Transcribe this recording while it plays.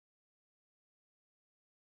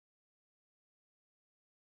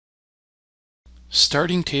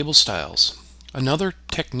Starting table styles. Another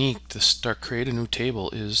technique to create a new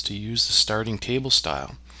table is to use the starting table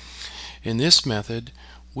style. In this method,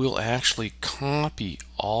 we'll actually copy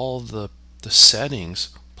all the settings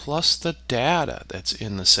plus the data that's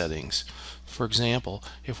in the settings. For example,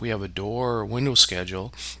 if we have a door or window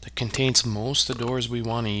schedule that contains most of the doors we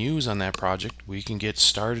want to use on that project, we can get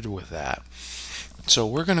started with that. So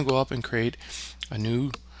we're going to go up and create a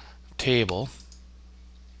new table,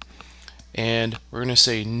 and we're going to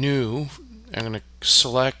say new. I'm going to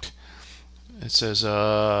select, it says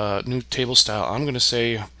new table style. I'm going to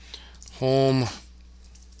say Home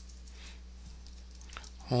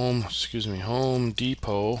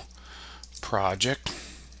Depot project,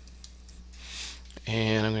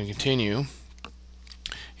 and I'm going to continue.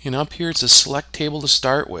 And up here it's a select table to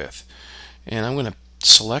start with, and I'm going to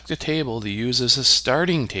select a table to use as a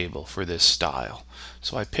starting table for this style.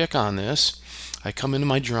 So I pick on this, I come into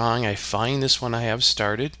my drawing, I find this one I have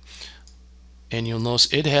started, and you'll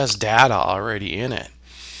notice it has data already in it.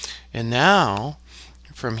 And now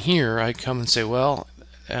from here I come and say, well,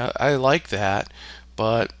 I like that,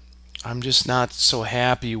 but I'm just not so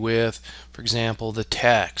happy with, for example, the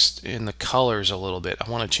text and the colors a little bit. I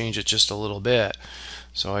want to change it just a little bit.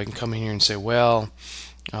 So I can come in here and say, well,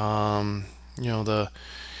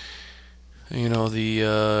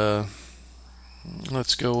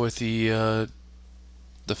 let's go with the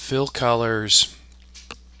fill colors,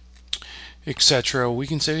 etc. We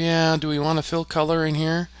can say, yeah, do we want a fill color in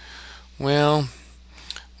here? Well,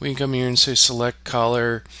 we can come here and say select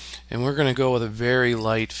color, and we're going to go with a very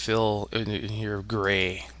light fill in here,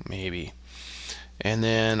 gray maybe. And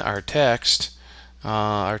then our text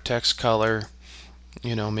color,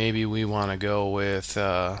 maybe we want to go with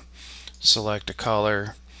select a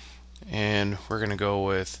color, and we're going to go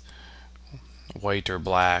with white or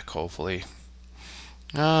black, hopefully.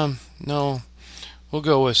 No, we'll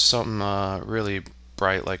go with something really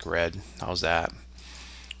bright like red. How's that?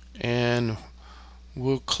 And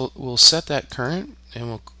we'll set that current, and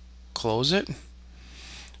we'll close it.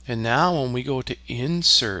 And now when we go to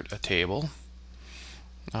insert a table,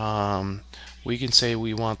 we can say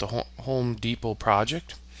we want the Home Depot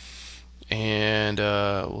project, and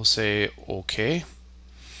we'll say OK.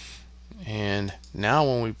 And now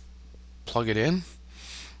when we plug it in,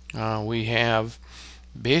 we have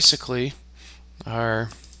basically our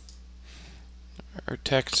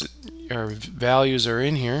text, our values are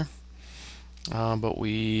in here, but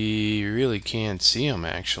we really can't see them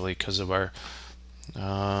actually because of our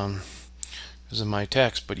my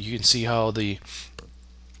text. But you can see how the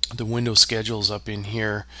window schedules up in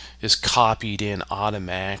here is copied in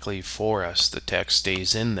automatically for us. The text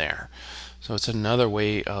stays in there. So it's another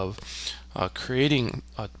way of creating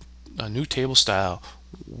a new table style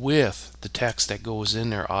with the text that goes in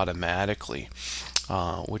there automatically,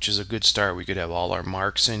 which is a good start. We could have all our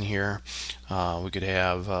marks in here. We could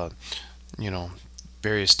have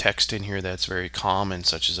various text in here that's very common,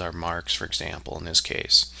 such as our marks, for example, in this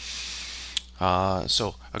case.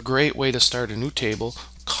 So a great way to start a new table,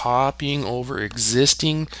 copying over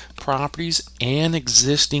existing properties and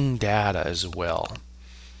existing data as well.